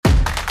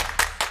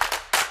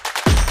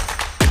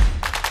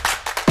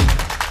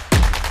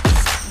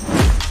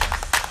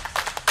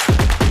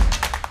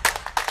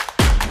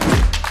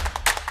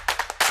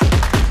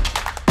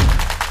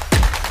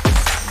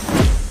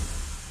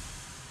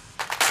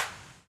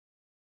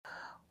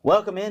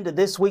Welcome into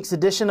this week's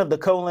edition of the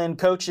Colin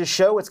Coaches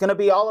Show. It's going to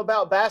be all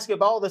about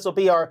basketball. This will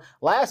be our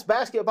last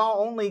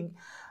basketball-only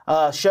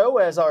show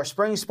as our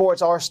spring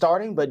sports are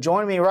starting. But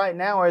joining me right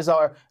now is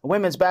our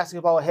women's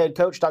basketball head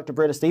coach, Dr.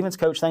 Britta Stephens.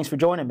 Coach, thanks for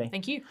joining me.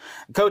 Thank you.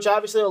 Coach,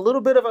 obviously a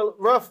little bit of a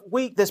rough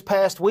week this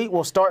past week.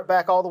 We'll start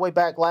back all the way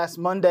back last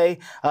Monday.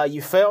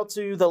 You fell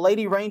to the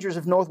Lady Rangers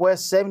of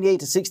Northwest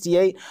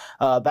 78-68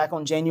 back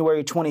on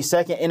January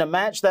 22nd in a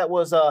match that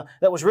was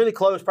really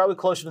close, probably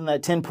closer than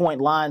that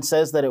 10-point line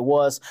says that it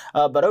was.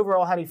 But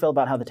overall, how do you feel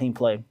about how the team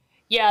played?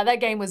 Yeah, that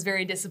game was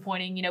very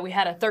disappointing. You know, we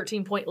had a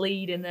 13-point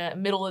lead in the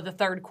middle of the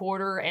third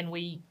quarter, and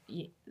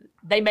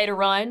they made a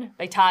run.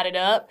 They tied it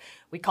up.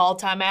 We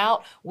called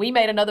timeout. We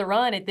made another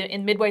run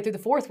in midway through the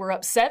fourth. We're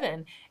up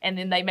 7, and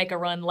then they make a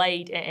run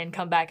late and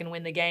come back and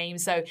win the game.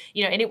 So,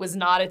 you know, and it was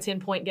not a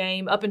 10-point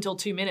game up until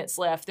 2 minutes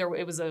left.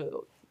 It was a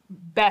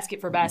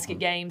basket-for-basket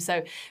game.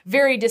 So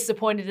very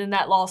disappointed in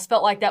that loss.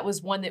 Felt like that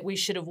was one that we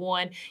should have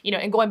won. You know,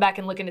 and going back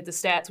and looking at the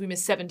stats, we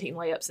missed 17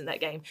 layups in that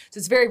game. So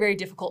it's very, very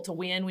difficult to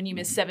win when you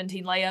miss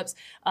 17 layups.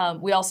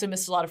 We also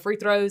missed a lot of free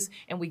throws,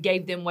 and we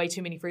gave them way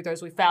too many free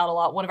throws. We fouled a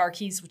lot. One of our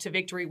keys to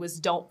victory was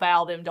don't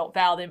foul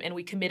them, and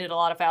we committed a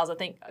lot of fouls. I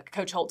think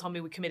Coach Holt told me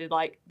we committed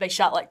they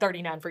shot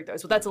 39 free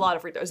throws. So that's a lot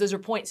of free throws. Those are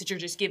points that you're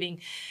just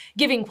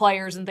giving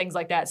players and things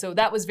like that. So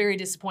that was very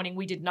disappointing.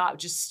 We did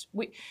not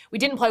we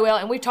didn't play well,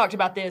 and we've talked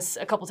about this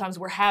a couple times.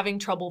 We're having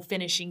trouble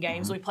finishing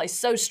games. We play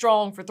so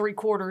strong for 3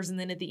 quarters, and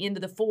then at the end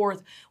of the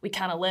fourth, we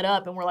kind of let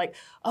up, and we're like,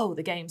 oh,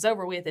 the game's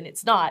over with, and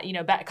it's not. You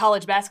know,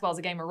 college basketball is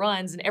a game of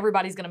runs, and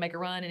everybody's going to make a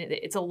run, and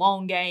it's a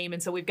long game,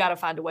 and so we've got to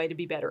find a way to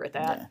be better at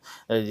that.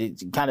 Yeah. You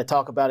kind of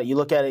talk about it. You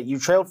look at it. You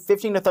trailed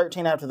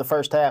 15-13 after the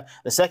first half.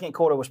 The second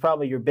quarter was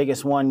probably your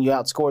biggest one. You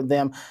outscored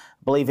them.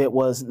 I believe it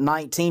was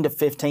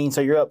 19-15, so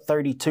you're up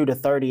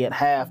 32-30 at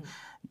half.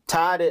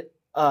 Tied it.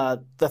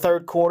 The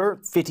third quarter,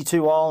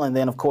 52 all, and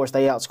then of course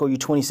they outscore you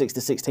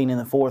 26-16 in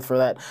the fourth for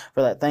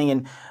that thing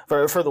and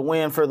for the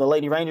win for the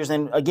Lady Rangers.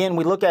 And again,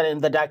 we look at it in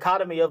the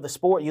dichotomy of the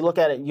sport. You look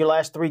at it, your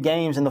last 3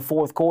 games in the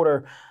fourth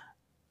quarter.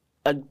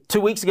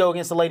 2 weeks ago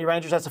against the Lady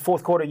Rangers, that's the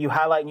fourth quarter you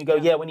highlight and you go,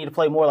 yeah, we need to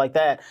play more like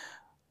that.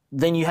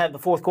 Then you have the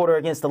fourth quarter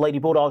against the Lady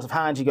Bulldogs of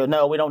Hines. You go,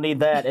 no, we don't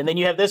need that. And then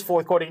you have this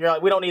fourth quarter, and you're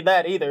like, we don't need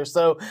that either.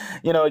 So,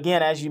 you know,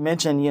 again, as you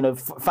mentioned, you know,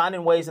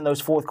 finding ways in those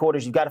fourth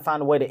quarters, you've got to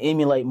find a way to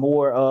emulate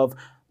more of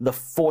the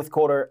fourth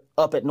quarter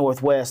up at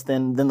Northwest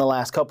than the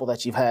last couple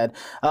that you've had.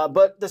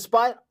 But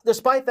despite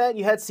that,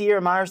 you had Sierra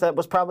Myers. That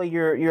was probably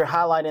your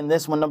highlight in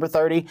this one, number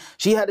 30.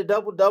 She had a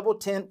double-double,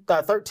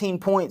 13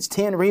 points,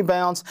 10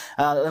 rebounds.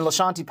 And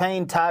LaShanti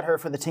Payne tied her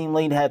for the team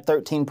lead, had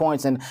 13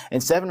 points and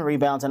 7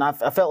 rebounds. And I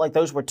felt like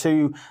those were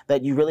 2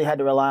 that you really had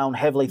to rely on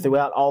heavily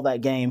throughout all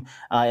that game,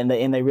 and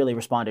they really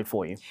responded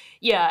for you.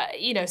 Yeah,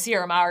 you know,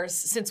 Sierra Myers,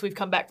 since we've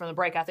come back from the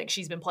break, I think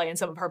she's been playing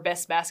some of her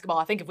best basketball.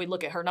 I think if we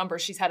look at her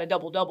numbers, she's had a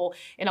double-double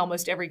in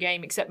almost every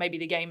game except maybe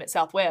the game at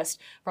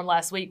Southwest from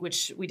last week,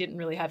 which we didn't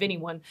really have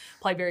anyone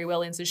play very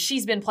well in. So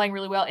she's been playing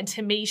really well. And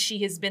to me,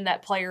 she has been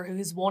that player who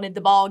has wanted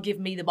the ball, give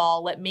me the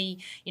ball, let me,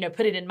 you know,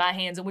 put it in my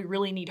hands. And we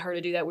really need her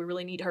to do that. We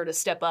really need her to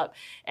step up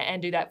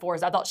and do that for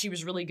us. I thought she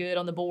was really good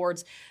on the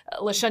boards.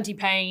 LaShanti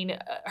Payne,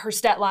 her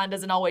stat line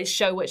doesn't always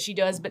show what she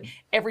does, but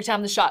every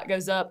time the shot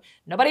goes up,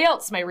 nobody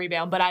else may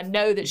rebound, but I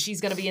know that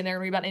she's going to be in there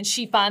and rebound. And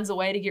she finds a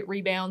way to get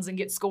rebounds and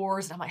get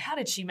scores. And I'm like, how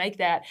did she make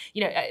that?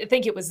 You know, I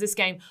think it was this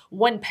game,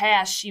 one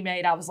pass she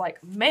made, I was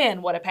like,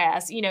 man, what a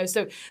pass. You know,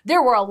 so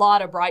there were a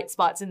lot of bright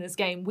spots in this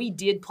game. We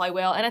did play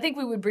well, and I think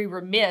we would be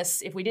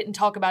remiss if we didn't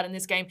talk about in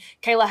this game,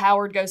 Kayla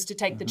Howard goes to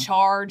take the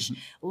charge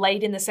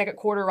late in the second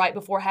quarter, right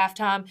before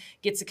halftime,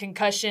 gets a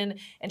concussion,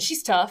 and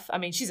she's tough. I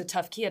mean, she's a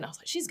tough kid, and I was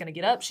like, she's going to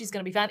get up, she's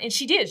going to be fine, and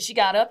she did. She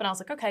got up, and I was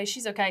like, okay,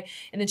 she's okay,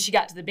 and then she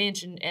got to the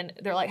bench, and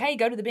they're like, hey,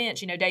 go to the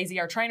bench. You know, Daisy,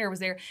 our trainer, was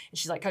there, and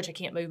she's like, Coach, I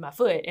can't move my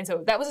foot, and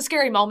so that was a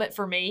scary moment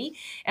for me,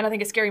 and I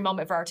think a scary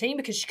moment for our team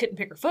because she couldn't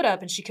pick her foot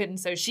up, and she couldn't,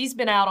 so she's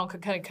been out on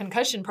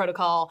concussion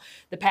protocol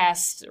the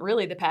past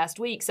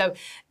week. So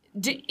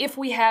if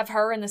we have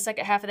her in the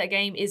second half of that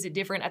game, is it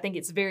different? I think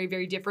it's very,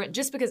 very different,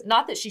 just because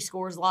not that she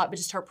scores a lot, but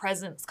just her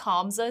presence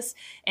calms us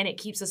and it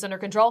keeps us under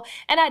control.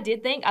 And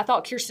I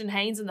thought Kirsten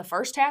Haynes in the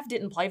first half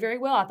didn't play very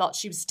well. I thought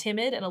she was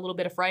timid and a little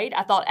bit afraid.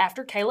 I thought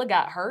after Kayla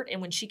got hurt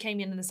and when she came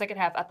in the second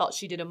half, I thought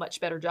she did a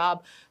much better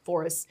job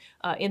for us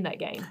in that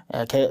game.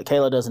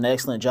 Kayla does an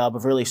excellent job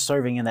of really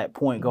serving in that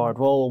point guard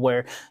role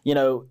where, you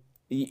know,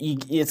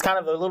 it's kind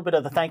of a little bit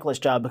of the thankless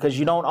job because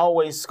you don't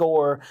always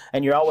score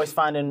and you're always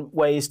finding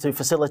ways to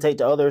facilitate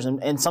to others.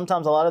 And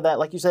sometimes a lot of that,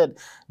 like you said,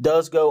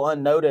 does go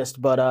unnoticed.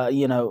 But,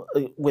 you know,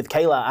 with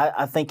Kayla,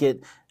 I think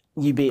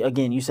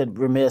you said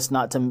remiss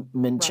not to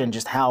mention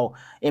just how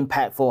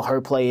impactful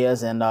her play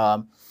is and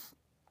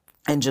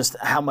just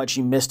how much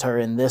you missed her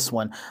in this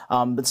one.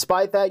 But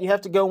despite that, you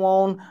have to go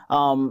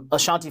on.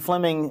 Ashanti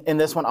Fleming in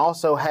this one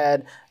also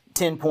had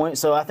 10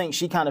 points. So I think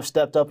she kind of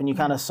stepped up and you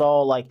kind of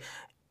saw like,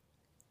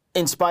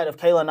 in spite of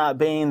Kayla not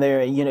being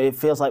there, it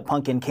feels like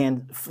Pumpkin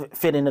can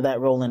fit into that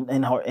role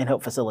and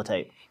help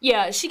facilitate.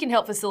 Yeah, she can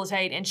help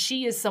facilitate, and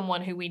she is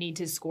someone who we need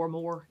to score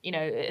more.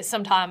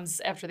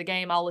 Sometimes after the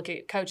game, I'll look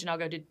at Coach and I'll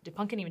go, did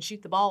Pumpkin even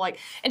shoot the ball?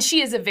 And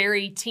she is a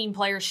very team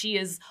player. She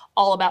is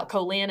all about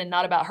Colin and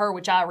not about her,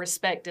 which I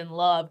respect and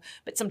love.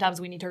 But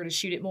sometimes we need her to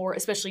shoot it more,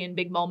 especially in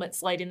big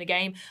moments late in the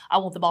game. I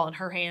want the ball in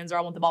her hands, or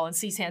I want the ball in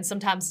C's hands.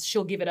 Sometimes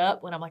she'll give it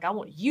up when I'm like, I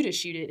want you to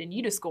shoot it and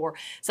you to score.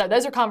 So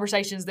those are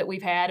conversations that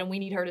we've had, and we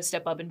need her to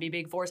step up and be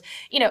big for us.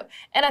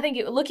 And I think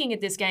looking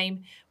at this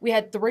game, we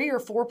had 3 or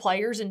 4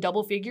 players in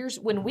double figures.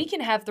 When we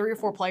can have 3 or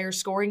 4 players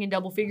scoring in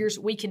double figures,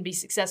 we can be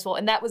successful.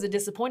 And that was a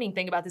disappointing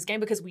thing about this game,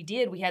 because we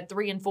had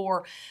 3 and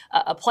 4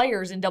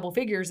 players in double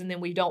figures, and then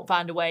we don't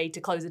find a way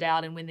to close it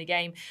out and win the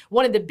game.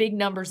 One of the big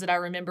numbers that I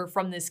remember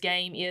from this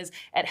game is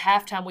at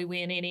halftime we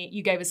went in.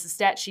 You gave us a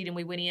stat sheet, and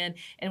we went in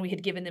and we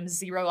had given them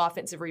 0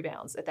 offensive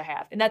rebounds at the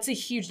half. And that's a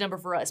huge number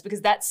for us,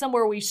 because that's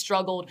somewhere we've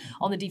struggled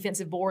on the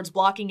defensive boards,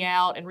 blocking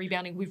out and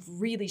rebounding. We've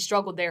really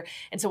struggled there.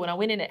 And so when I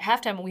went in at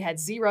halftime and we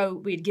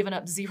had given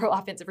up 0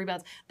 offensive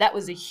rebounds, that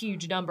was a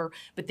huge number.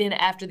 But then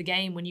after the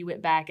game, when you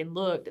went back and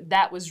looked,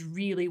 that was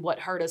really what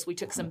hurt us. We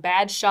took some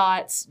bad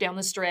shots down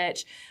the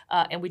stretch,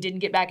 and we didn't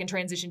get back in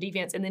transition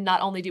defense. And then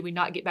not only did we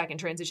not get back in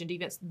transition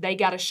defense, they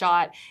got a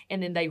shot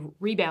and then they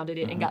rebounded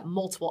it and got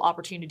multiple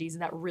opportunities,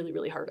 and that really,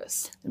 really hurt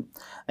us.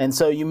 And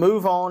so you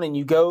move on and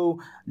you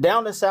go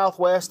down to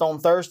Southwest on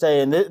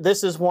Thursday, and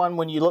this is one,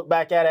 when you look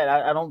back at it,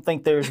 I don't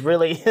think there's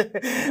really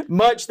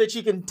much that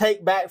you can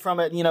take back from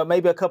it.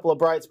 Maybe a couple of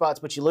bright spots,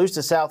 but you lose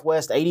to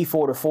Southwest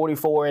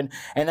 84-44,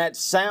 and that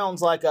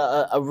sounds like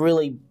a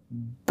really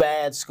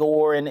bad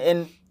score.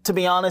 And to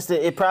be honest,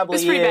 it probably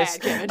is. It's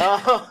pretty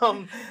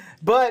bad,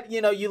 But,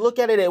 you look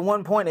at it at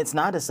one point, it's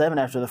 9-7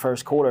 after the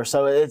first quarter.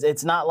 So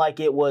it's not like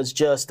it was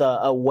just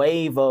a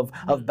wave of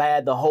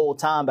bad the whole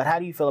time. But how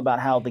do you feel about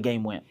how the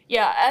game went?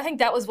 Yeah, I think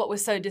that was what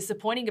was so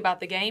disappointing about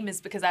the game,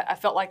 is because I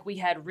felt like we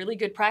had really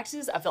good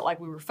practices. I felt like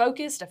we were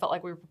focused. I felt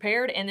like we were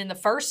prepared. And in the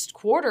first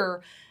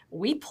quarter,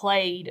 we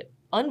played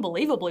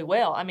unbelievably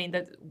well. I mean,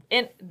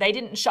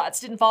 shots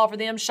didn't fall for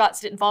them,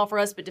 shots didn't fall for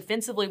us, but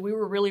defensively we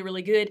were really,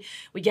 really good.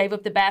 We gave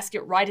up the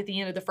basket right at the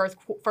end of the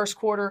first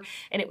quarter,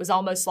 and it was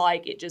almost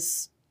like it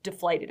just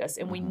deflated us,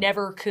 and we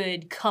never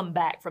could come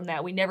back from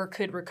that. We never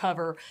could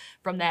recover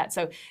from that.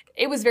 So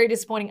it was very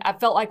disappointing. I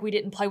felt like we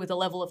didn't play with a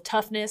level of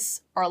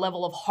toughness or a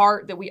level of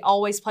heart that we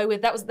always play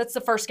with. That's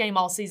the first game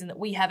all season that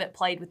we haven't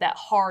played with that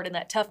heart and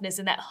that toughness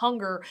and that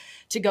hunger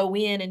to go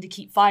in and to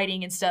keep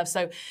fighting and stuff.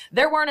 So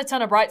there weren't a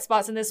ton of bright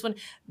spots in this one.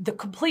 The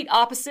complete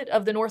opposite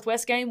of the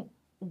Northwest game.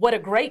 What a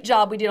great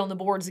job we did on the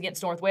boards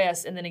against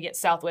Northwest, and then against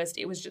Southwest,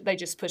 they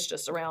just pushed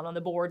us around on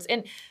the boards.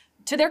 And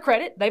to their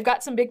credit, they've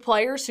got some big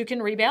players who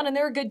can rebound, and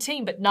they're a good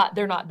team, but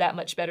they're not that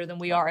much better than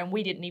we are. And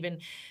we didn't even,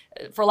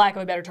 for lack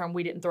of a better term,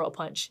 we didn't throw a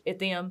punch at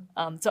them.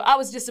 So I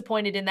was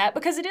disappointed in that,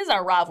 because it is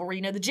our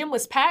rivalry. The gym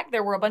was packed.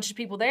 There were a bunch of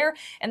people there,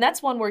 and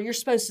that's one where you're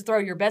supposed to throw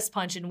your best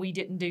punch, and we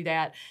didn't do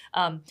that.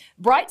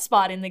 Bright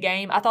spot in the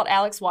game, I thought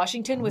Alex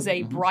Washington was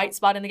a bright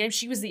spot in the game.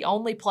 She was the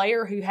only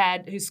player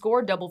who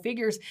scored double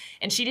figures,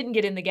 and she didn't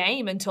get in the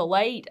game until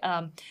late.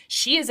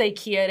 She is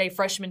a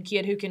freshman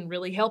kid who can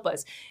really help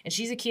us, and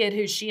she's a kid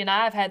who she and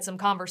I have had some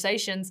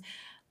conversations.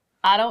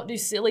 I don't do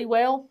silly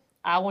well.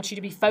 I want you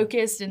to be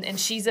focused, and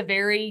she's a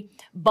very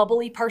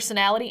bubbly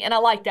personality, and I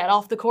like that.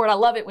 Off the court, I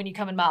love it when you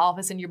come in my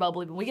office and you're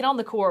bubbly. When we get on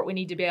the court, we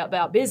need to be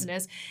about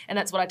business, and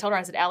that's what I told her.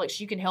 I said, Alex,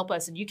 you can help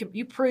us, and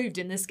you proved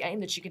in this game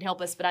that you can help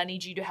us, but I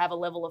need you to have a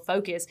level of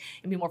focus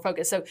and be more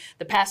focused. So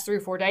the past 3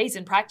 or 4 days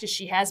in practice,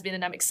 she has been,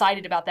 and I'm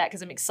excited about that,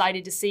 because I'm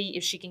excited to see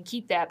if she can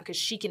keep that, because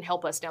she can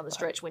help us down the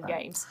stretch win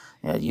games.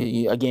 Yeah,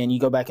 you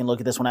go back and look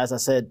at this one. As I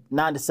said,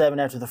 9-7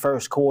 after the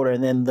first quarter,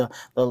 and then the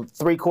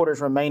 3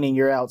 quarters remaining,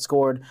 you're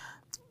outscored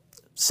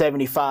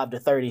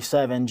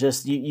 75-37.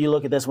 Just you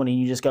look at this one and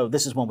you just go,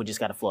 this is one we just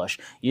got to flush.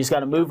 You just got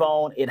to move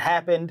on. It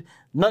happened.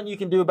 Nothing you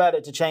can do about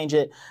it to change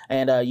it.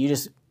 And you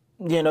just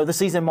the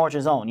season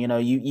marches on.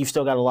 You've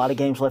still got a lot of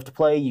games left to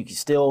play. You can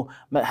still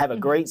have a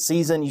great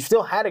season. You've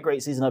still had a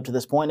great season up to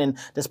this point, and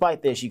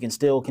despite this, you can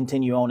still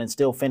continue on and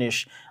still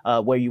finish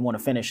where you want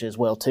to finish as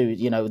well too.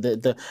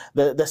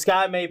 The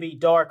sky may be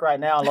dark right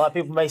now. A lot of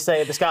people may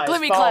say the sky is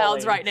falling. Gloomy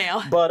clouds right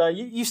now. But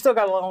you still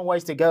got a long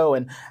ways to go.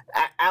 And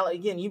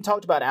again, you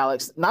talked about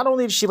Alex. Not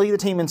only did she lead the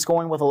team in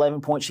scoring with 11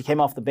 points, she came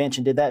off the bench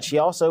and did that. She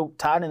also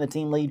tied in the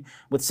team lead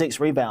with 6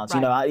 rebounds.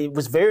 Right. It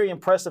was very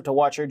impressive to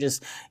watch her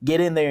just get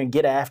in there and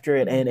get after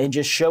it and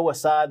just show a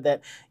side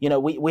that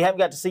we haven't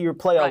got to see her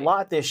play a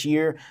lot this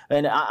year,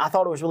 and I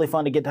thought it was really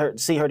fun to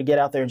see her get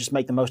out there and just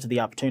make the most of the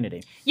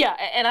opportunity. Yeah,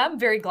 and I'm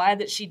very glad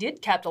that she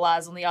did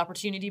capitalize on the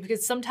opportunity,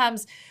 because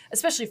sometimes,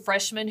 especially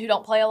freshmen who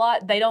don't play a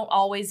lot, they don't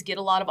always get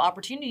a lot of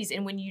opportunities,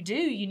 and when you do,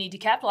 you need to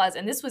capitalize.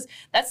 And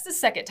that's the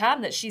second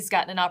time that she's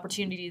gotten an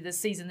opportunity this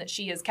season that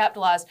she has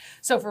capitalized.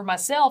 So for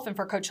myself and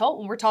for Coach Holt,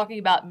 when we're talking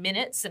about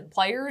minutes and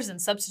players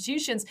and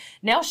substitutions,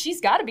 now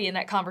she's got to be in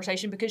that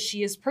conversation, because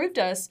she has proved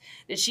to us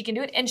that she can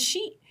do it. And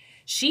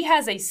she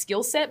has a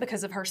skill set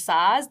because of her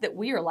size that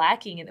we are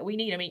lacking and that we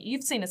need. I mean,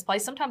 you've seen us play.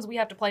 Sometimes we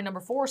have to play number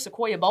 4,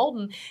 Sequoia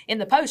Bolden, in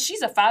the post.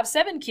 She's a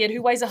 5'7" kid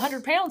who weighs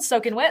 100 pounds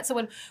soaking wet. So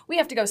when we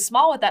have to go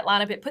small with that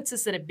lineup, it puts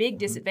us at a big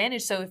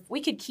disadvantage. So if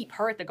we could keep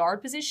her at the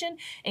guard position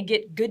and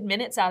get good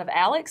minutes out of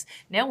Alex,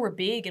 now we're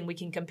big and we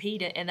can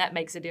compete, and that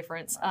makes a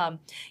difference.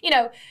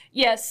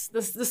 Yes,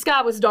 the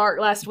sky was dark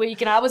last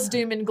week, and I was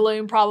doom and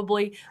gloom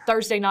probably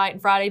Thursday night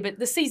and Friday, but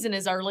the season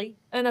is early.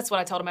 And that's what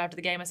I told him after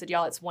the game. I said,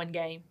 y'all, it's one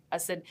game. I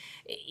said,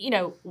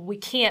 we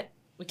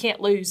can't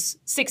lose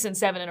 6 and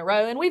 7 in a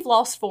row, and we've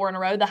lost 4 in a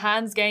row. The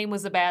Hines game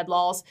was a bad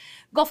loss.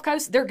 Gulf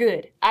Coast, they're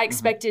good. I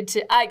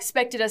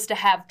expected us to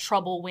have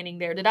trouble winning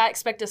there. Did I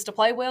expect us to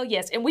play well?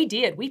 Yes, and we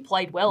did. We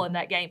played well in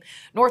that game.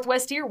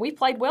 Northwest here, we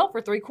played well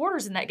for 3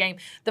 quarters in that game.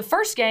 The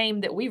first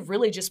game that we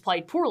really just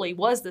played poorly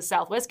was the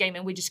Southwest game,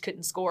 and we just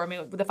couldn't score. I mean,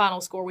 with the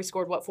final score, we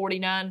scored,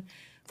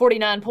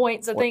 49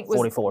 points, I think.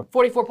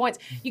 44 points.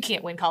 You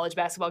can't win college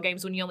basketball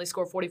games when you only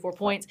score 44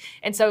 points.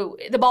 And so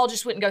the ball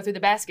just wouldn't go through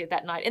the basket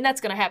that night. And that's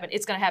going to happen.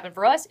 It's going to happen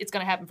for us. It's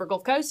going to happen for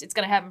Gulf Coast. It's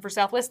going to happen for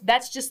Southwest.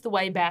 That's just the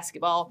way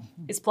basketball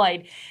is played.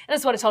 And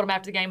that's what I told him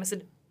after the game. I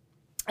said,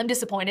 I'm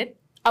disappointed.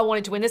 I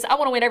wanted to win this. I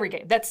want to win every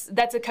game. That's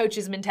a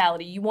coach's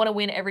mentality. You want to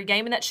win every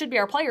game, and that should be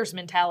our players'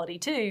 mentality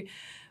too.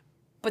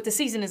 But the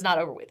season is not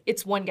over with.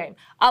 It's one game.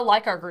 I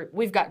like our group.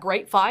 We've got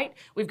great fight.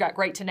 We've got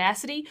great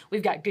tenacity.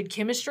 We've got good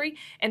chemistry.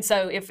 And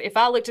so if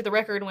I looked at the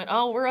record and went,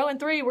 oh, we're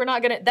 0-3, we're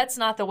not going to – that's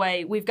not the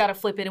way. We've got to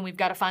flip it, and we've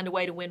got to find a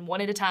way to win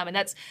one at a time. And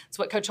that's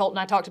what Coach Holt and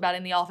I talked about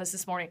in the office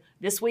this morning.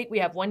 This week we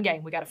have one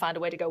game. We've got to find a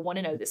way to go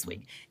 1-0 this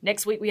week.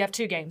 Next week we have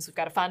 2 games. We've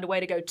got to find a way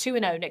to go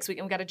 2-0 next week,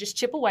 and we've got to just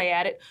chip away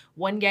at it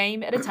one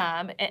game at a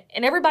time.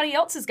 And everybody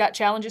else has got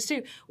challenges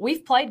too.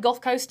 We've played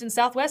Gulf Coast and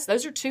Southwest.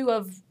 Those are 2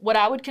 of what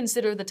I would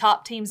consider the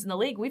top teams in the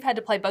league. We've had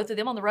to play both of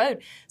them on the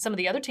road. Some of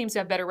the other teams who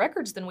have better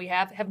records than we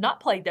have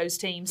not played those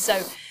teams.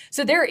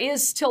 So there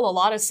is still a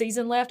lot of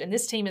season left, and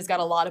this team has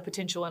got a lot of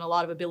potential and a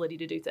lot of ability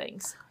to do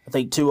things. I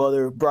think 2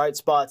 other bright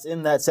spots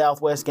in that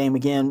Southwest game,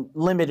 again,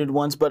 limited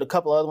ones, but a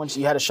couple other ones.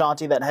 You had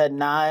Ashanti that had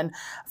 9.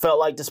 Felt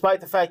like despite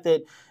the fact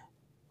that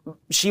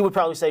she would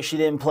probably say she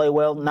didn't play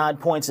well, 9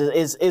 points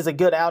is a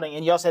good outing.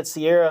 And you also had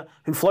Sierra,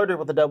 who flirted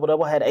with a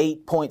double-double, had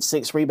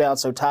 8.6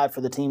 rebounds, so tied for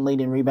the team lead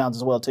in rebounds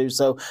as well, too.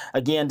 So,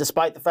 again,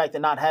 despite the fact that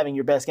not having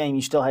your best game,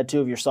 you still had 2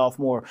 of your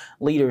sophomore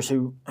leaders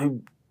who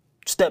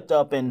stepped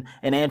up and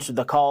answered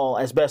the call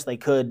as best they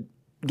could,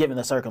 given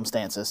the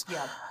circumstances.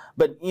 Yeah.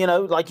 But,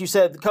 like you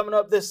said, coming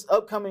up this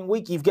upcoming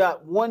week, you've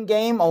got one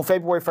game on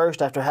February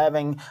 1st after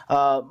having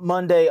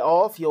Monday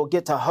off. You'll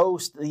get to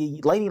host the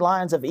Lady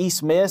Lions of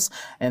East Miss,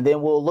 and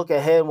then we'll look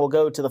ahead and we'll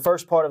go to the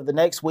first part of the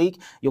next week.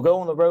 You'll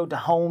go on the road to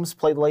Holmes,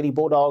 play the Lady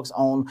Bulldogs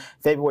on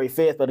February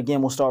 5th. But,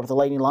 again, we'll start with the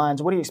Lady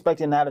Lions. What are you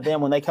expecting out of them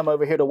when they come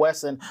over here to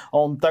Wesson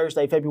on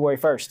Thursday, February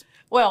 1st?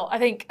 Well, I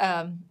think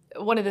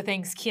one of the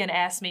things Ken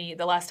asked me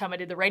the last time I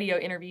did the radio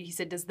interview, he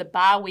said, does the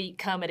bye week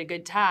come at a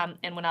good time?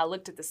 And when I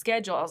looked at the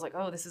schedule, I was like,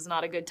 oh, this is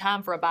not a good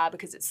time for a bye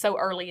because it's so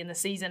early in the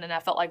season, and I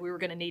felt like we were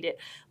going to need it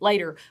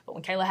later. But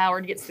when Kayla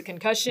Howard gets the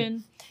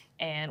concussion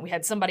and we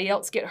had somebody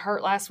else get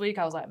hurt last week,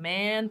 I was like,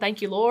 man,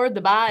 thank you, Lord.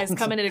 The bye is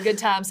coming at a good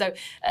time. So,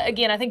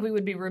 again, I think we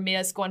would be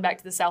remiss going back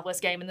to the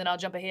Southwest game, and then I'll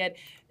jump ahead,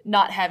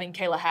 not having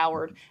Kayla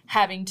Howard,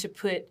 having to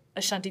put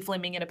Ashanti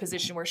Fleming in a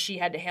position where she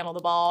had to handle the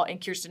ball and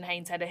Kirsten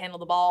Haynes had to handle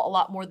the ball a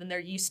lot more than they're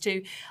used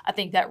to. I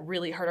think that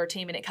really hurt our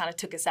team, and it kind of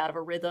took us out of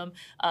a rhythm.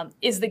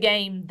 Is the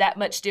game that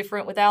much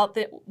different with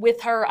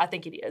her? I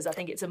think it is. I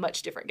think it's a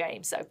much different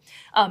game. So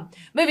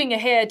moving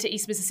ahead to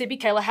East Mississippi,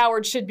 Kayla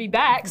Howard should be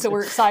back, so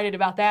we're excited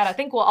about that. I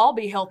think we'll all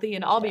be healthy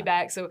and all be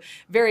back, so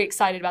very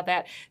excited about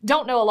that.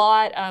 Don't know a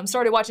lot.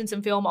 Started watching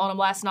some film on them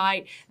last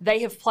night.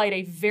 They have played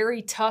a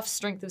very tough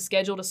strength of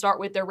schedule to start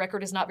with. Their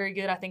record is not very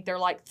good. I think they're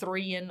like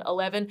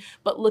 3-11.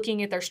 But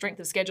looking at their strength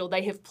of schedule,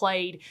 they have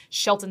played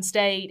Shelton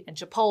State and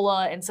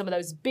Chipola and some of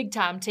those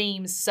big-time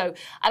teams. So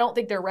I don't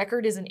think their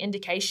record is an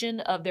indication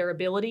of their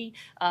ability.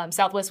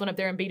 Southwest went up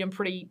there and beat them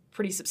pretty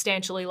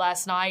substantially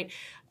last night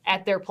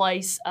at their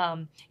place.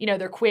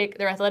 They're quick,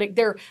 they're athletic.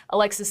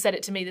 Alexis said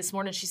it to me this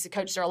morning. She said,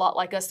 Coach, they're a lot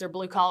like us. They're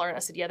blue collar. And I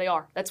said, yeah, they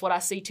are. That's what I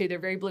see too. They're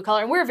very blue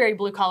collar. And we're a very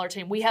blue collar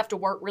team. We have to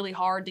work really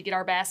hard to get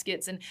our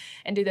baskets and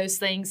do those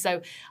things.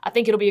 So I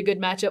think it'll be a good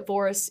matchup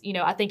for us.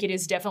 I think it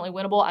is definitely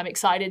winnable. I'm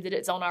excited that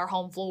it's on our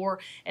home floor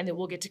and that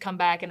we'll get to come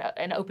back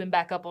and open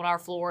back up on our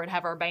floor and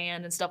have our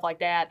band and stuff like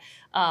that.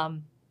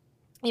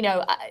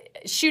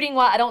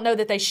 Shooting-wise, I don't know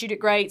that they shoot it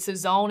great, so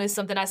zone is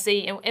something I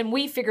see. And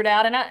we figured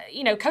out,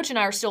 and Coach and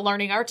I are still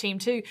learning our team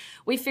too,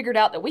 we figured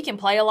out that we can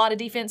play a lot of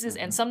defenses,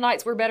 and some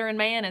nights we're better in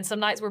man, and some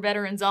nights we're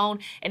better in zone,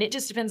 and it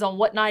just depends on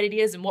what night it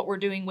is and what we're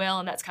doing well,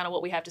 and that's kind of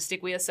what we have to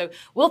stick with. So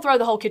we'll throw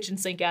the whole kitchen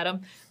sink at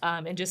them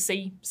and just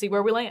see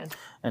where we land.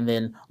 And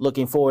then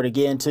looking forward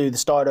again to the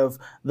start of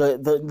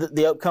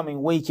the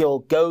upcoming week, you'll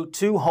go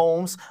to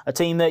Holmes, a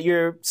team that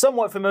you're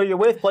somewhat familiar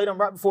with. Played them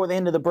right before the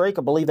end of the break.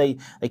 I believe they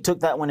took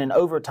that one in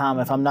overtime,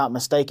 if I'm not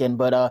mistaken.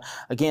 But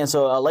again,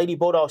 so a Lady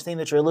Bulldogs team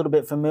that you're a little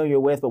bit familiar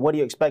with. But what are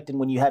you expecting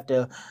when you have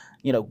to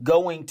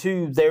going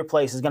to their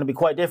place is going to be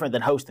quite different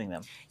than hosting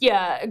them.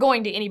 Yeah,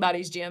 going to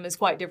anybody's gym is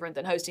quite different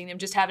than hosting them.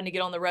 Just having to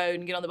get on the road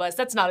and get on the bus,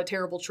 that's not a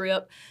terrible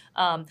trip.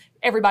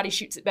 Everybody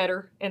shoots it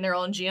better in their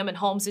own gym, and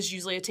Holmes is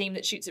usually a team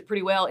that shoots it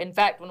pretty well. In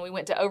fact, when we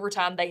went to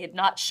overtime, they had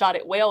not shot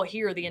it well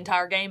here the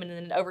entire game, and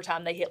then in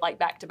overtime they hit like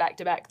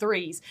back-to-back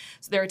threes.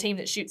 So they're a team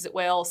that shoots it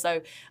well,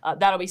 so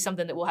that'll be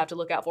something that we'll have to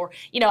look out for.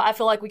 I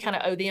feel like we kind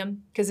of owe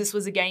them because this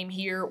was a game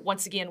here.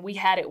 Once again, we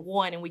had it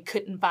won, and we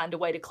couldn't find a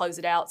way to close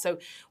it out. So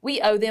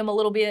we owe them a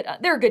little bit.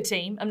 They're a good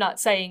team. I'm not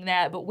saying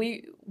that, but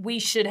we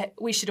should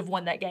have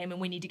won that game, and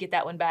we need to get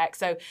that one back.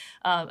 So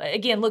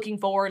again, looking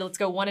forward, let's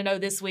go 1-0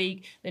 this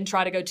week, then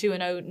try to go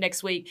 2-0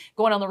 next week.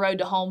 Going on the road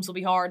to Holmes will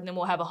be hard, and then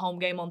we'll have a home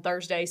game on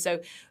Thursday. So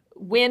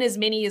win as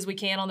many as we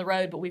can on the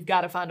road, but we've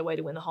got to find a way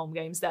to win the home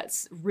games.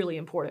 That's really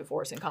important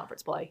for us in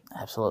conference play.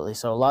 Absolutely.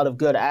 So a lot of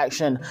good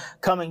action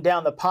coming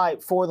down the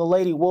pipe for the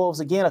Lady Wolves.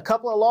 Again, a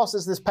couple of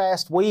losses this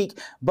past week,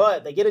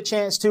 but they get a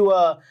chance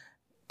to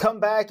come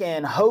back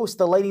and host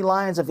the Lady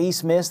Lions of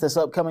East Miss this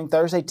upcoming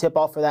Thursday.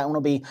 Tip-off for that one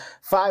will be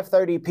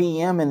 5:30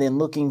 p.m. And then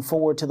looking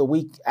forward to the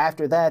week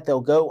after that, they'll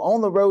go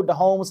on the road to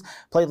Holmes,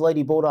 play the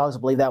Lady Bulldogs.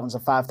 I believe that one's a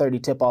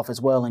 5:30 tip-off as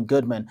well in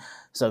Goodman.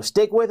 So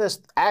stick with us.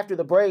 After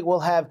the break, we'll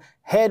have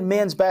head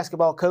men's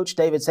basketball coach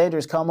David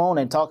Sanders come on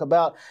and talk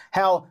about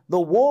how the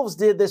Wolves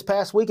did this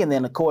past week, and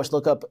then, of course,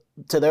 look up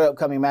to their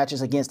upcoming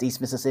matches against East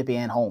Mississippi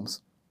and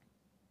Holmes.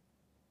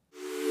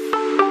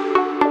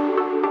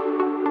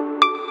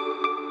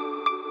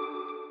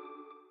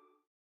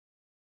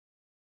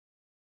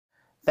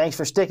 Thanks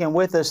for sticking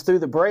with us through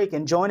the break.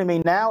 And joining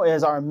me now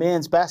is our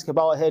men's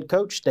basketball head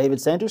coach,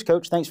 David Sanders.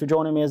 Coach, thanks for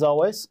joining me as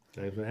always.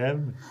 Thanks for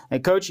having me.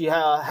 And Coach, you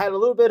had a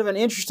little bit of an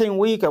interesting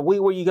week, a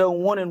week where you go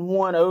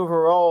 1-1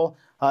 overall.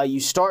 You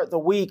start the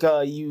week,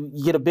 you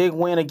get a big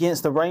win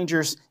against the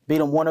Rangers, beat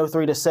them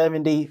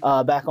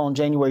 103-70 back on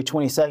January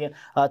 22nd.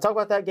 Talk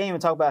about that game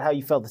and talk about how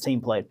you felt the team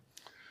played.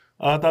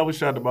 I thought we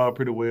shot the ball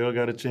pretty well.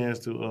 Got a chance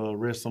to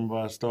rest some of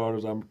our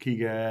starters, our key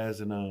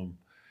guys, and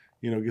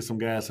get some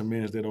guys some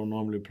minutes they don't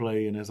normally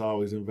play, and that's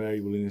always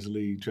invaluable in this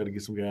league. Try to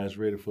get some guys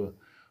ready for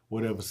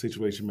whatever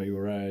situation may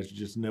arise. You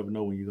just never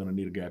know when you're going to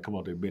need a guy come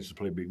off their bench to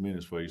play big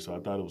minutes for you. So I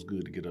thought it was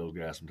good to get those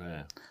guys some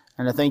time.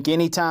 And I think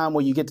any time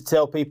where you get to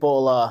tell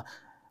people,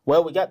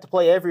 well, we got to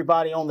play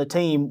everybody on the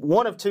team,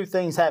 one of two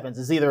things happens.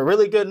 It's either a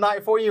really good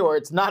night for you or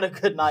it's not a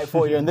good night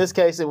for you. In this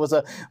case, it was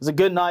a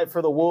good night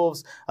for the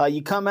Wolves.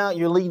 You come out,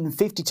 you're leading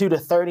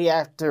 52-30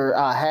 after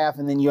half,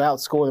 and then you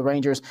outscore the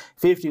Rangers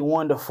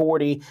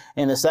 51-40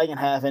 in the second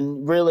half.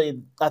 And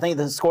really, I think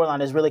the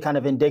scoreline is really kind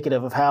of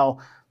indicative of how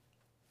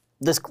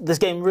this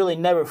game really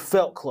never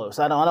felt close.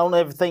 I don't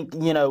ever think,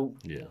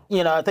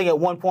 I think at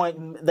one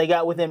point they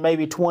got within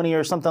maybe 20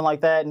 or something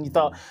like that, and you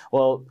thought,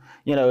 well,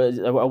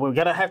 we're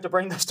gonna have to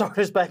bring the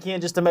starters back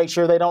in just to make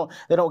sure they don't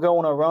go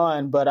on a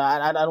run. But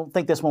I don't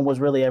think this one was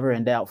really ever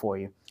in doubt for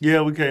you.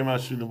 Yeah, we came out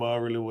shooting the ball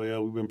really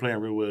well. We've been playing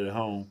really well at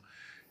home,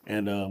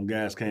 and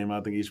guys came out.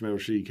 I think Ishmael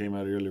Rashid came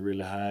out early,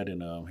 really hot,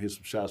 and hit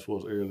some shots for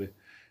us early.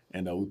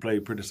 And we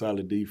played pretty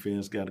solid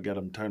defense. Got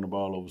them to turn the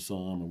ball over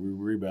some, and we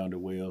rebounded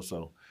well.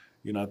 So.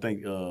 I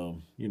think,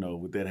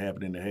 with that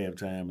happening at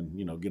halftime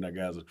and, getting our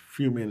guys a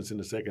few minutes in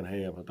the second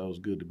half, I thought it was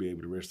good to be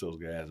able to rest those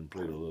guys and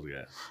play those other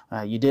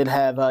guys. You did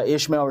have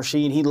Ishmael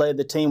Rashid. He led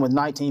the team with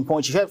 19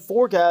 points. You had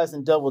 4 guys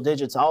in double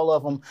digits, all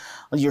of them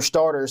your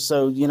starters.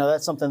 So,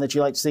 that's something that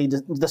you like to see,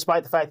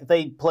 despite the fact that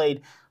they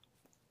played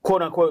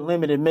quote-unquote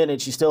limited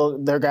minutes.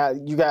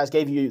 You guys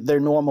gave you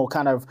their normal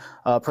kind of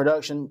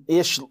production.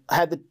 Ish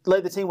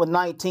led the team with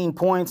 19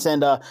 points,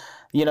 and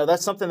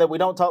that's something that we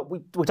don't talk. We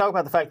talk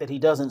about the fact that he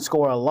doesn't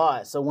score a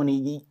lot. So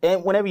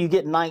whenever you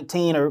get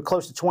 19 or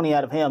close to 20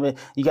 out of him,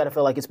 you got to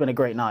feel like it's been a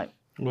great night.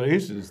 Well,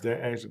 Ish is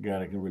that actual guy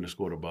that can really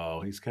score the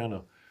ball.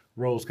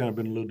 Role's kind of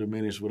been a little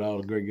diminished with all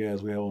the great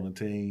guys we have on the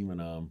team,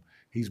 and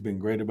he's been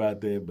great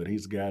about that. But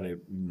he's a guy that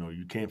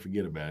you can't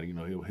forget about.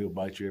 He'll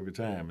bite you every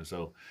time, and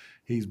so.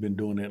 He's been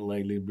doing that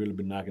lately, really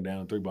been knocking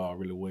down the 3-ball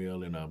really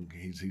well, and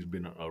he's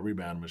been a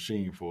rebound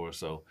machine for us.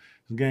 So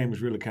the game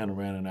is really kind of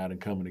rounding out and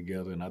coming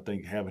together, and I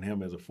think having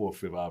him as a 4th,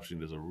 5th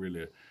option is a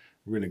really,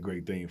 really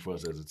great thing for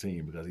us as a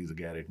team because he's a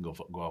guy that can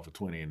go off for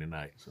 20 in the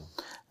night. So.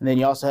 And then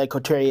you also had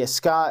Coteria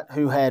Scott,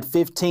 who had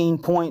 15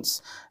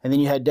 points, and then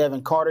you had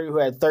Devin Carter, who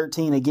had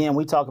 13. Again,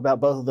 we talk about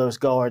both of those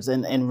guards,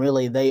 and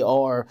really they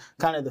are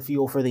kind of the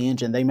fuel for the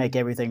engine. They make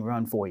everything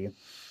run for you.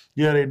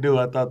 Yeah, they do.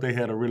 I thought they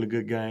had a really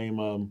good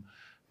game.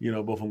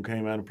 Both of them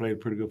came out and played a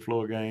pretty good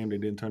floor game. They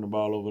didn't turn the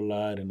ball over a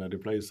lot, and they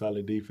played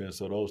solid defense.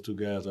 So those 2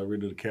 guys are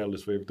really the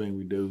catalyst for everything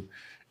we do.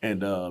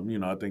 And,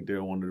 I think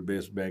they're one of the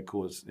best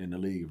backcourts in the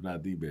league, if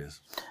not the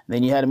best.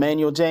 Then you had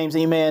Emmanuel James,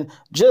 E-Man,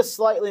 just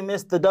slightly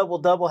missed the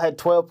double-double, had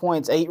 12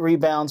 points, 8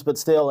 rebounds, but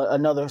still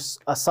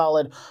a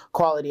solid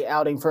quality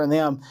outing for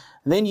them.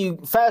 And then you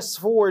fast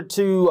forward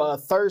to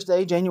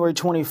Thursday, January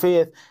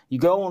 25th. You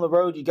go on the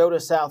road, you go to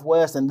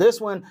Southwest, and this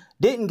one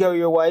didn't go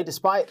your way,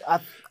 despite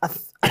I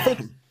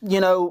think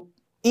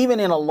even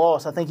in a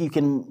loss, I think you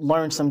can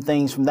learn some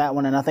things from that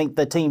one, and I think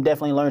the team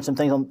definitely learned some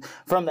things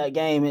from that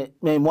game.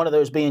 And one of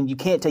those being you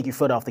can't take your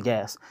foot off the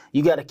gas.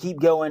 You got to keep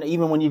going,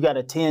 even when you've got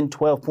a 10,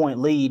 12-point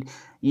lead.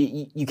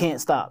 You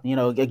can't stop.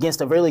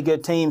 Against a really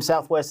good team,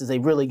 Southwest is a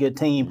really good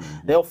team.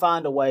 Mm-hmm. They'll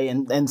find a way,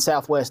 and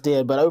Southwest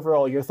did. But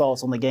overall, your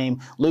thoughts on the game,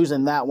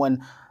 losing that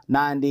one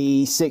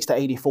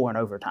 96-84 in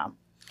overtime?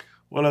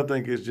 Well, I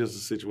think it's just a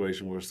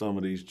situation where some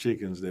of these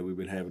chickens that we've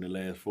been having the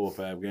last 4 or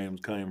 5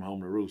 games came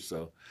home to roost.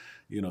 So,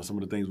 some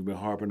of the things we've been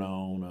harping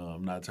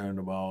on, not turning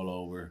the ball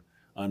over,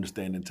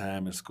 understanding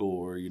time and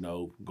score,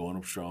 going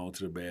up strong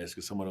to the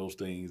basket, some of those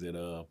things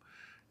that,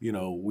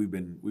 we've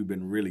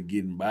been really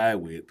getting by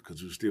with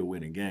because we're still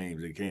winning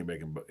games. They came back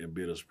and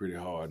bit us pretty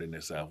hard in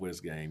that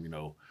Southwest game,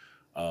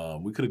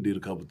 We could have did a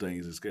couple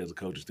things as a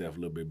coaching staff a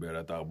little bit better.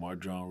 I thought Mark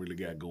Drone really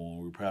got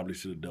going. We probably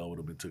should have doubled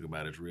him and took him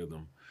out of his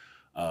rhythm.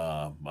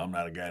 I'm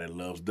not a guy that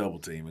loves double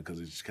teaming because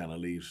it just kind of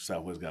leaves.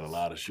 Southwest got a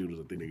lot of shooters.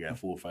 I think they got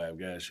 4 or 5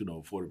 guys shooting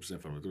over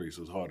 40% from the three,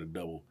 so it's hard to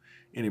double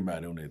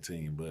anybody on that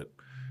team. But,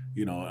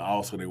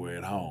 also they were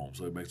at home,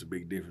 so it makes a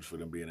big difference for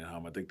them being at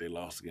home. I think they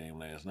lost the game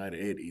last night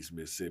at East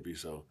Mississippi,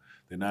 so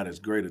they're not as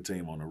great a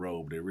team on the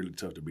road, but they're really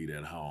tough to beat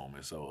at home.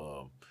 And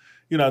so,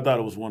 I thought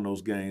it was one of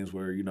those games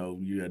where,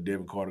 you had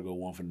Devin Carter go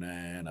 1 for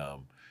 9.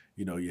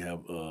 You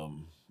have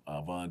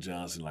Von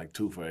Johnson,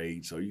 2 for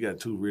 8. So you got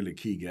 2 really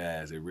key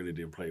guys that really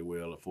didn't play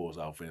well for us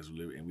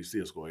offensively, and we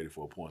still scored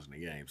 84 points in the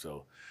game.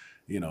 So,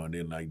 and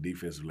then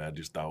defensively, I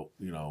just thought,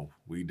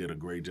 we did a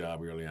great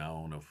job early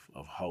on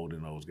of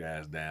holding those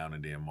guys down,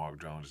 and then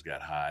Mark Jones just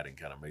got hot and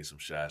kind of made some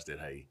shots that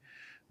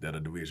a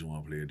Division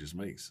I player just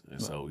makes.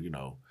 And so,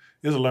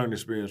 it's a learning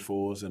experience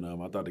for us, and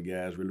I thought the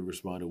guys really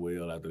responded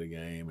well after the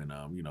game, and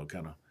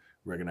kind of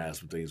recognized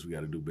some things we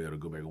got to do better,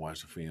 go back and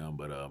watch the film.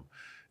 But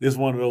this is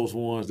one of those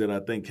ones that I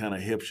think kind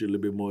of helps you a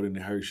little bit more than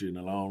it hurts you in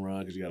the long run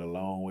because you got a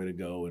long way to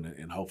go,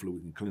 and hopefully we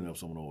can clean up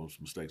some of those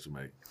mistakes we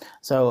made.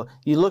 So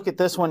you look at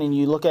this one and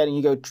you look at it and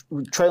you go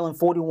trailing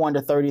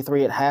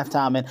 41-33 at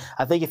halftime, and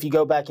I think if you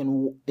go back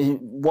and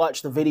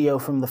watch the video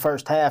from the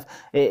first half,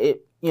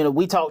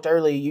 we talked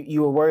earlier,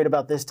 you were worried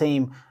about this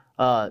team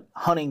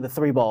hunting the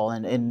 3 ball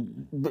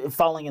and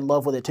falling in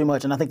love with it too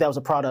much. And I think that was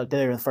a product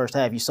there in the first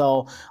half. You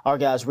saw our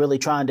guys really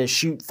trying to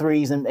shoot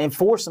threes and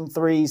force some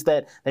threes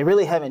that they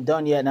really haven't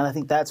done yet. And I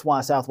think that's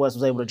why Southwest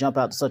was able to jump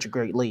out to such a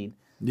great lead.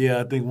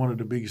 Yeah, I think one of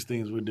the biggest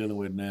things we're dealing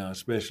with now,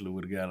 especially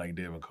with a guy like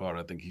Devin Carter,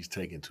 I think he's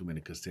taking too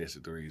many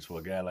contested threes. For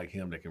a guy like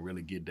him that can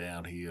really get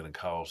downhill and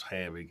cause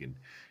havoc, and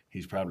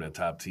he's probably a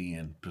top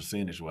 10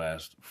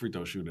 percentage-wise free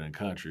throw shooter in the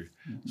country.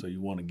 Mm-hmm. So you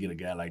want to get a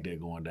guy like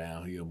that going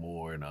downhill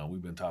more, and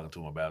we've been talking to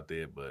him about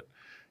that. But,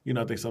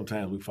 I think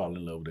sometimes we fall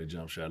in love with that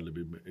jump shot a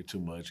little bit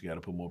too much. You got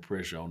to put more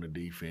pressure on the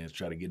defense,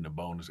 try to get in the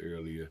bonus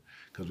earlier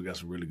because we got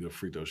some really good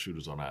free throw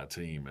shooters on our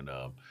team. And,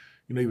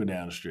 even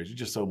down the stretch, it's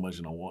just so much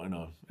in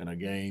a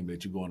game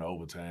that you go into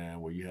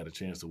overtime where you had a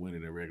chance to win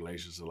it in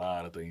regulation. It's a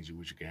lot of things you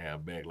wish you could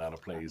have back, a lot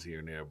of plays here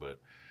and there. But,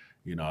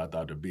 I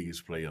thought the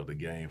biggest play of the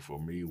game for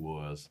me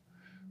was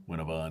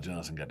when Von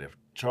Johnson got that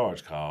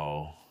charge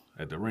call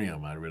at the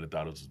rim. I really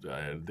thought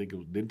didn't think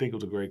it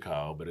was a great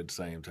call, but at the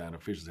same time, the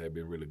officials had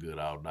been really good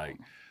all night.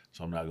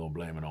 So I'm not going to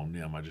blame it on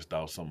them. I just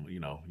thought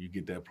you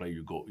get that play,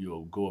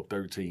 you'll go up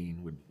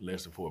 13 with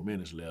less than 4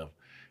 minutes left,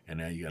 and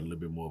now you got a little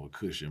bit more of a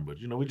cushion. But,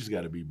 we just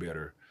got to be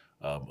better.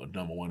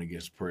 Number one,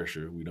 against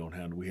pressure. We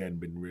hadn't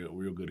been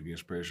real good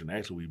against pressure. And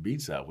actually, we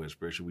beat Southwest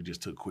pressure. We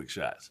just took quick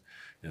shots.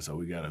 And so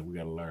we gotta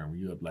learn. When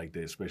you're up like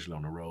that, especially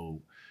on the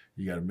road,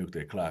 you got to milk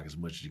that clock as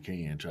much as you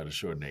can, try to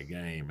shorten that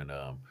game. And,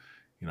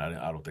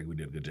 I don't think we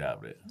did a good job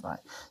of that. Right.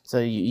 So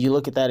you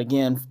look at that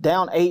again,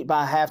 down 8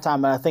 by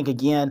halftime. But I think,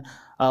 again,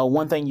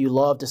 one thing you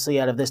love to see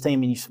out of this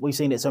team, and we've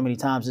seen it so many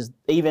times, is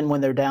even when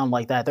they're down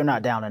like that, they're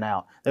not down and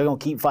out. They're going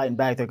to keep fighting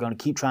back. They're going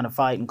to keep trying to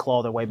fight and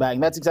claw their way back.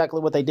 And that's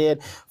exactly what they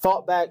did.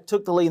 Fought back,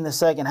 took the lead in the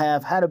second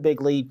half, had a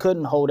big lead,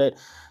 couldn't hold it.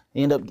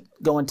 Ended up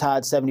going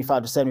tied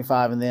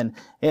 75-75, and then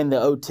in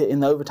the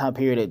overtime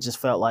period, it just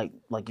felt like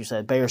you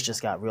said, Bears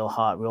just got real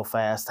hot, real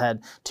fast.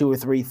 Had 2 or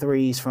 3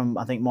 threes from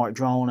I think Mark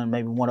Drone and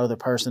maybe one other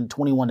person.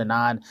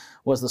 21-9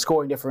 was the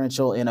scoring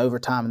differential in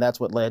overtime, and that's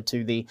what led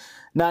to the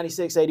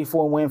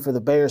 96-84 win for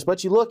the Bears.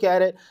 But you look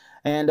at it,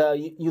 and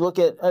you look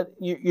at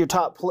your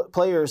top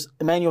players,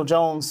 Emmanuel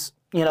Jones.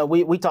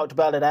 We talked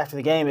about it after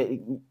the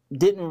game.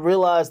 Didn't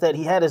realize that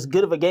he had as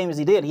good of a game as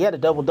he did. He had a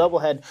double-double,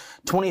 had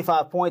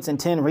 25 points and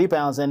 10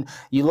 rebounds. And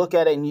you look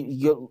at it and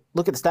you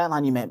look at the stat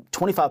line, you meant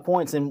 25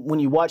 points. And when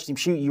you watched him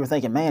shoot, you were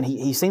thinking, man,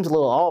 he seems a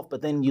little off.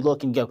 But then you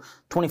look and go,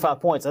 25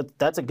 points,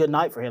 that's a good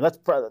night for him.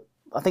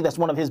 I think that's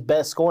one of his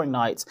best scoring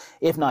nights,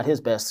 if not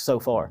his best so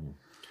far.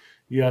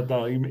 Yeah, I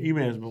thought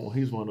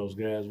he's one of those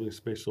guys we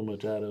expect so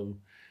much out of him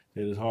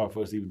that it's hard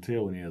for us to even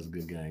tell when he has a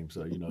good game.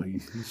 So,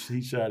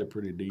 he shot it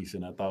pretty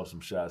decent. I thought some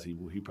shots he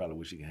probably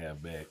wish he could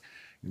have back.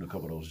 A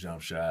couple of those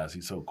jump shots.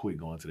 He's so quick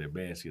going to that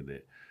basket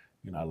that,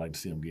 I like to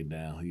see him get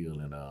downhill.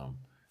 And,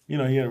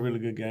 he had a really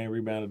good game,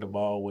 rebounded the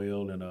ball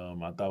well. And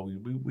I thought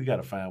we got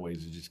to find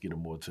ways to just get him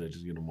more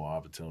touches, get him more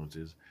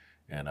opportunities.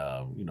 and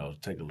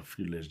take a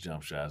few less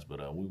jump shots. But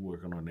we're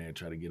working on that,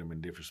 try to get them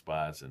in different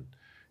spots, and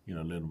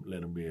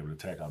let him be able to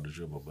attack off the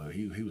dribble. But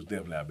he was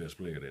definitely our best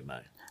player that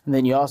night. And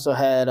then you also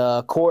had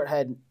Court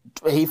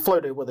he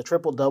flirted with a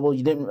triple-double.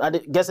 I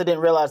guess I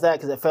didn't realize that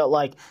because it felt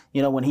like,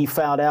 when he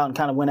fouled out and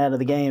kind of went out of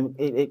the game,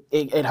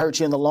 it hurt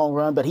you in the long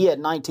run. But he had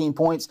 19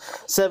 points,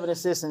 7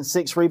 assists, and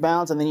 6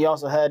 rebounds. And then you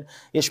also had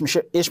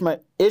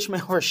Ishmael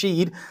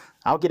Rashid,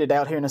 I'll get it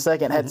out here in a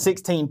second, had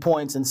 16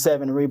 points and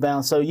 7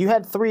 rebounds. So you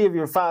had 3 of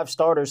your 5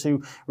 starters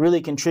who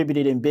really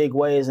contributed in big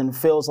ways, and it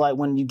feels like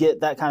when you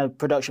get that kind of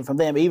production from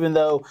them, even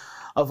though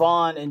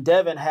Avon and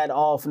Devin had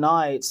off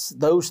nights,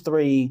 those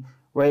 3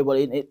 were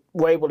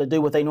able to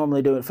do what they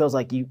normally do. It feels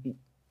like you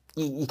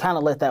kind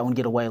of let that one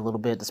get away a little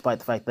bit, despite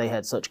the fact they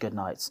had such good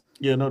nights.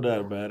 Yeah, no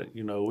doubt about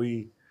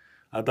it.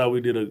 I thought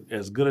we did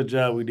as good a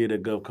job we did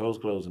at Gulf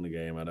Coast closing the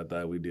game, and I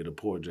thought we did a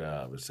poor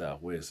job at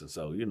Southwest. And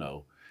so,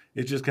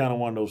 it's just kind of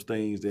one of those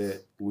things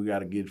that we got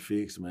to get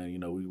fixed, man.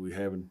 We're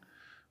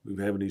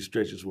having these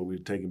stretches where we're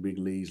taking big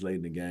leads late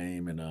in the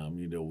game, and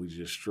we're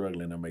just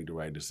struggling to make the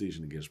right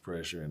decision against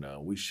pressure,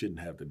 and we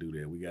shouldn't have to do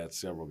that. We got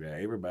several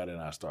guys. Everybody in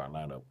our starting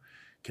lineup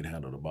can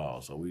handle the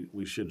ball, so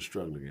we shouldn't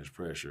struggle against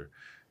pressure.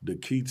 The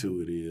key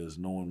to it is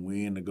knowing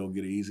when to go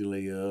get an easy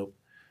layup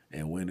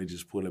and when to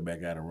just pull it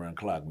back out and run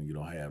clock when you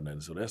don't have nothing.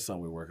 So that's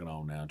something we're working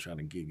on now, trying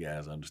to get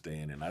guys to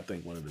understand. And I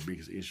think one of the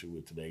biggest issues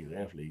with today's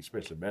athletes,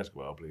 especially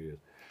basketball players,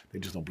 they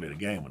just don't play the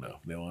game enough.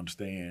 They don't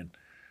understand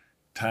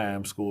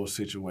time, score,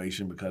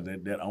 situation, because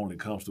that only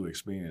comes through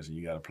experience, and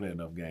you got to play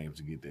enough games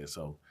to get there.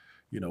 So,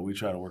 we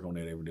try to work on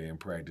that every day in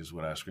practice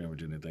with our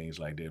scrimmaging and things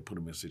like that, put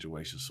them in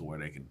situations so where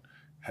they can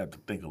have to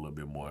think a little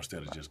bit more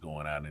instead of just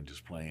going out and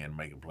just playing,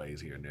 making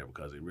plays here and there,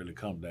 because it really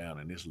comes down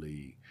in this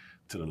league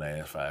to the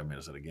last 5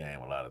 minutes of the game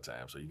a lot of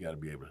times. So you got to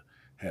be able to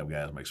have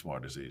guys make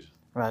smart decisions.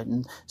 Right.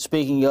 And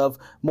speaking of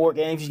more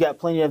games, you got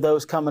plenty of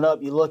those coming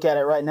up. You look at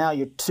it right now,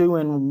 you're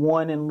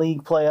 2-1 in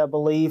league play, I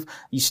believe.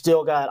 You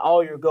still got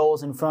all your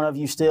goals in front of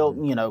you. Still,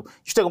 you're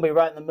still going to be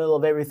right in the middle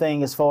of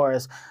everything as far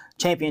as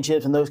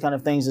championships and those kind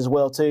of things as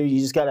well, too. You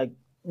just got to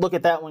look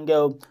at that one and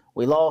go,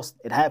 we lost,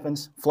 it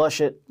happens,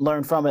 flush it,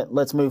 learn from it,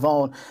 let's move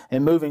on.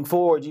 And moving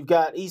forward, you've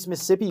got East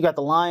Mississippi, you got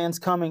the Lions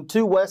coming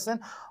to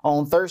Weston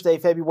on Thursday,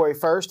 February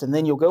 1st, and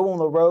then you'll go on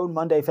the road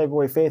Monday,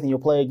 February 5th, and you'll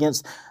play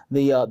against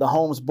the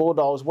Holmes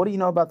Bulldogs. What do you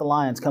know about the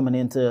Lions coming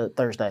into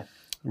Thursday?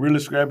 Really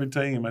scrappy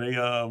team, and they,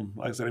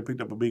 like I said, they picked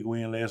up a big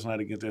win last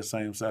night against that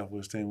same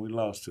Southwest team we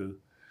lost to.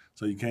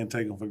 So you can't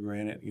take them for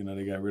granted.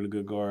 They got really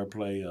good guard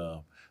play.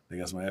 They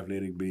got some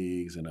athletic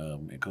bigs,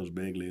 and Coach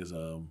Begley is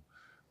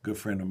good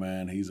friend of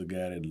mine. He's a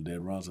guy that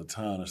runs a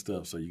ton of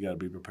stuff, so you got to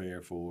be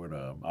prepared for it.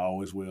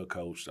 Always well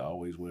coached,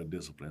 always well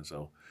disciplined.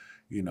 So,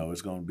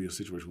 it's going to be a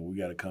situation where we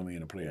got to come in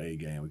and play a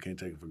game. We can't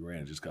take it for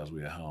granted just because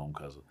we're at home.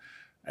 Because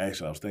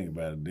actually, I was thinking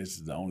about it. This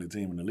is the only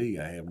team in the league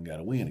I haven't got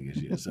a win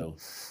against yet. So,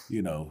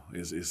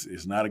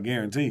 it's not a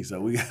guarantee.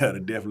 So we got to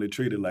definitely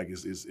treat it like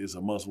it's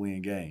a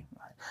must-win game.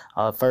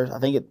 First, I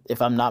think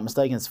if I'm not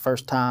mistaken, it's the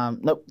first time.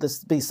 Nope,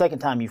 this will be the second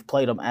time you've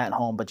played them at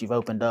home, but you've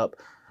opened up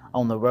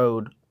on the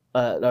road.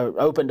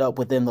 Opened up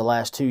within the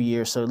last 2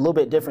 years, so a little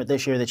bit different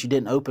this year that you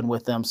didn't open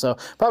with them. So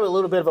probably a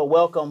little bit of a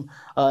welcome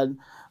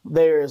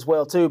there as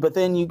well too. But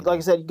then you, like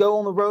I said, you go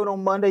on the road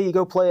on Monday, you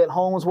go play at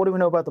Holmes. What do we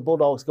know about the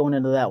Bulldogs going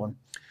into that one?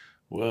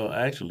 Well,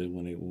 actually,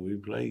 when we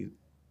played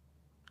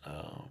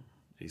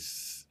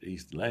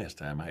East last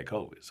time, I had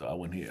COVID, so I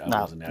wasn't here.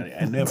 I wasn't out.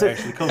 I never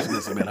actually coached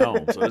against them at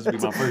home, so this will be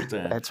my first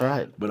time. That's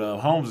right. But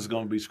Holmes is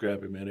going to be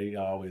scrappy, man. They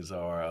always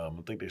are. I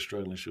think they're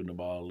struggling shooting the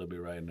ball a little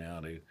bit right now.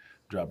 They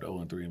dropped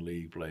 0-3 in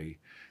league play,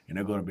 and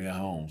they're going to be at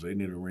home. So they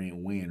need to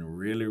win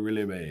really,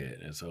 really bad.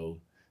 And so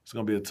it's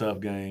going to be a tough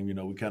game.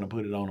 We kind of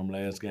put it on them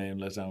last time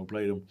we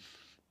played them.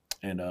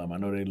 And I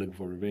know they're looking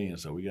for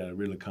revenge, so we got to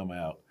really come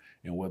out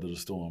and weather the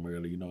storm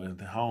early. And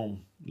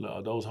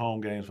those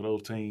home games for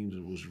those teams,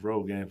 it was a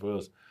road game for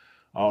us,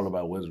 all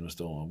about weathering the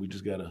storm. We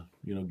just got to,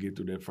 get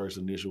through that first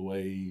initial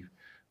wave,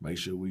 make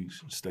sure we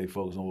stay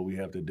focused on what we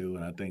have to do,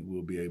 and I think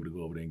we'll be able to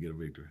go over there and get a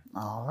victory.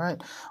 All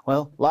right.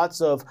 Well, lots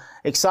of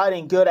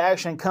exciting, good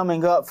action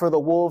coming up for the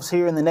Wolves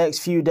here in the next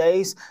few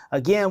days.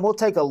 Again, we'll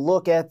take a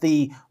look at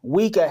the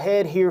week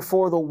ahead here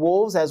for the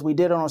Wolves. As we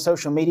did on our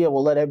social media,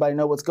 we'll let everybody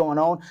know what's going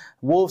on.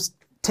 Wolves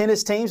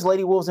tennis teams,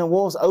 Lady Wolves and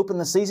Wolves, open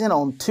the season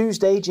on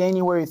Tuesday,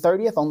 January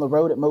 30th on the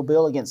road at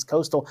Mobile against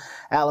Coastal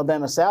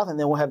Alabama South. And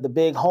then we'll have the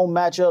big home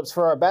matchups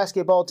for our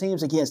basketball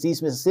teams against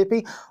East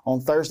Mississippi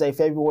on Thursday,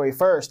 February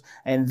 1st.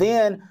 And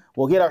then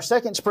we'll get our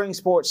second spring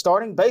sports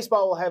starting.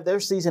 Baseball will have their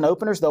season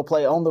openers. They'll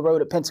play on the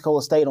road at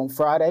Pensacola State on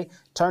Friday,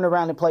 turn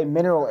around and play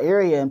Mineral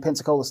Area in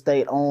Pensacola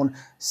State on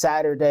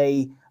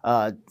Saturday,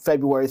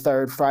 February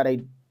 3rd,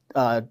 Friday,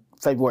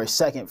 February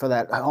 2nd for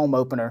that home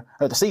opener,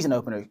 or the season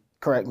opener.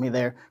 Correct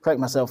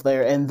myself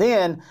there. And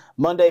then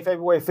Monday,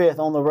 February 5th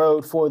on the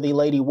road for the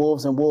Lady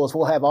Wolves and Wolves.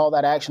 We'll have all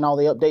that action, all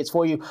the updates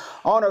for you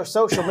on our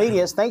social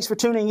medias. Thanks for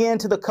tuning in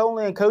to the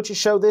Colin Coaches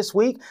Show this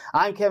week.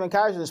 I'm Kevin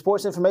Kaiser, the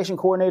Sports Information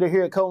Coordinator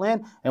here at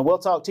Colin, and we'll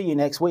talk to you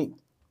next week.